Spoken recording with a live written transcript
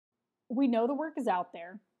we know the work is out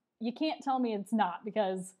there. You can't tell me it's not,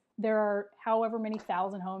 because there are however many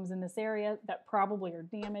thousand homes in this area that probably are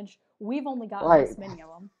damaged. We've only gotten Right. this many of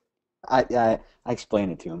them. I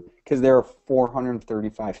explained it to him because there are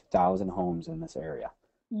 435,000 homes in this area,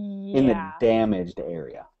 in the Yeah. damaged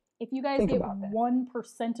area. If you guys Think get about that.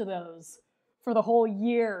 1% of those for the whole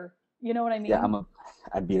year, you know what I Yeah, mean?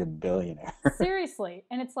 I'd be a billionaire. Seriously.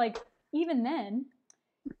 And it's like, even then,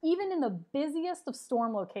 even in the busiest of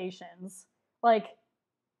storm locations, like,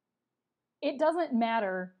 it doesn't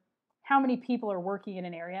matter how many people are working in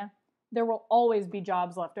an area, there will always be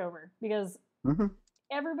jobs left over, because hmm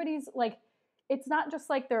everybody's like, it's not just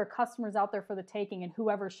like there are customers out there for the taking and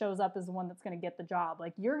whoever shows up is the one that's going to get the job.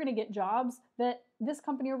 Like, you're going to get jobs that this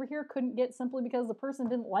company over here couldn't get simply because the person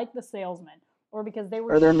didn't like the salesman or because they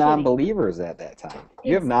were Or they're shitty. non-believers at that time.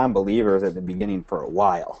 You have Ex- non-believers at the beginning for a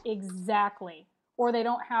while. exactly. Or they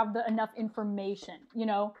don't have enough information, you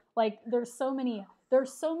know? Like, there's so many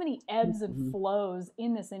ebbs and Mhm. flows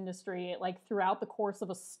in this industry, like throughout the course of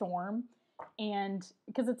a storm. And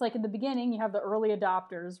because it's like in the beginning, you have the early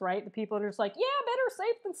adopters, right? The people that are just like, yeah, better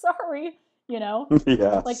safe than sorry, you know?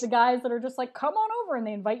 Like the Yes. guys that are just like, come on over, and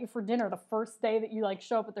they invite you for dinner the first day that you like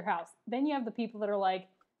show up at their house. Then you have the people that are like,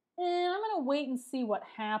 I'm gonna wait and see what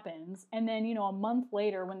happens. And then, a month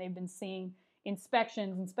later, when they've been seeing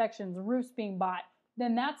inspections, roofs being bought,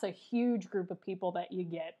 then that's a huge group of people that you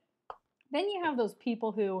get. Then you have those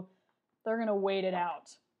people who, they're going to wait it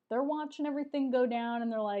out. They're watching everything go down,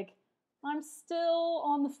 and they're like, I'm still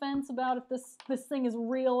on the fence about if this thing is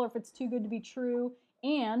real or if it's too good to be true.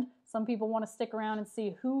 And some people want to stick around and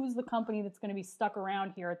see who's the company that's going to be stuck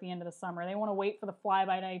around here at the end of the summer. They want to wait for the fly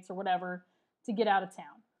by nights or whatever to get out of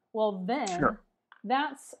town. Well, then Sure.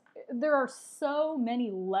 that's there are so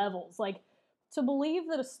many levels. Like, to believe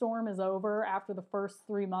that a storm is over after the first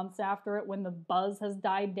 3 months after it, when the buzz has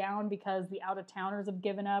died down because the out of towners have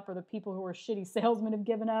given up, or the people who are shitty salesmen have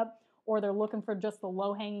given up, or they're looking for just the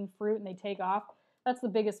low hanging fruit and they take off, that's the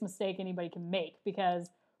biggest mistake anybody can make, because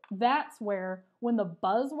that's where, when the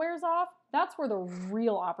buzz wears off, that's where the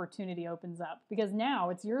real opportunity opens up, because now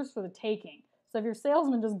it's yours for the taking. So if your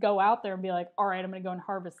salesmen just go out there and be like, all right, I'm going to go and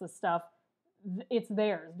harvest this stuff, it's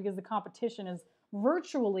theirs, because the competition is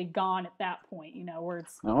virtually gone at that point, where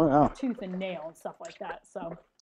it's Oh yeah. tooth and nail and stuff like that. So